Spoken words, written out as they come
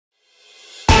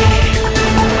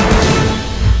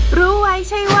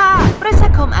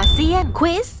ซียนค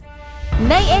วิส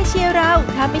ในเอเชียเรา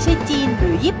ถ้าไม่ใช่จีนห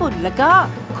รือญี่ปุ่นแล้วก็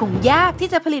คงยากที่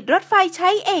จะผลิตรถไฟใช้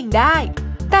เองได้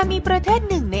แต่มีประเทศ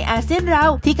หนึ่งในอาเซียนเรา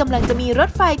ที่กำลังจะมีรถ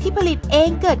ไฟที่ผลิตเอง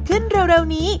เกิดขึ้นเร็ว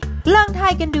ๆนี้ลองทา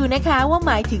ยกันดูนะคะว่าห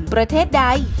มายถึงประเทศใด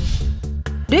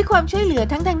ด้วยความช่วยเหลือ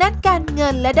ทั้งทางด้านการเงิ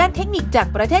นและด้านเทคนิคจาก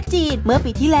ประเทศจีนเมื่อ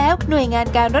ปีที่แล้วหน่วยงาน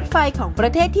การรถไฟของปร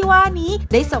ะเทศที่ว่านี้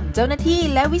ได้ส่งเจ้าหน้าที่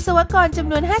และวิศวกรจ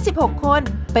ำนวน56คน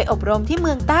ไปอบรมที่เ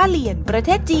มืองต้าเหลียนประเท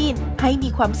ศจีนให้มี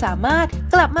ความสามารถ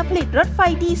กลับมาผลิตรถไฟ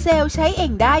ดีเซลใช้เอ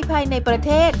งได้ภายในประเ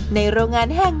ทศในโรงงาน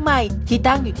แห่งใหม่ที่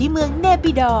ตั้งอยู่ที่เมืองเน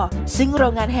ปิดอร์ซึ่งโร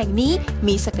งงานแห่งนี้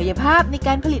มีศักยภาพในก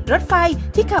ารผลิตรถไฟ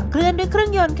ที่ขับเคลื่อนด้วยเครื่อ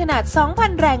งยนต์ขนาด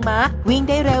 2,000 แรงม้าวิ่ง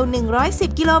ได้เร็ว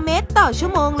110กิโลเมตรต่อชั่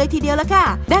วโมงเลยทีเดียวละค่ะ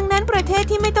ดังนั้นประเทศ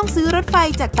ที่ไม่ต้องซื้อรถไฟ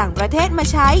จากต่างประเทศมา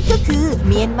ใช้ก็คือเ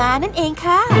มียนมานั่นเอง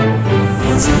ค่ะ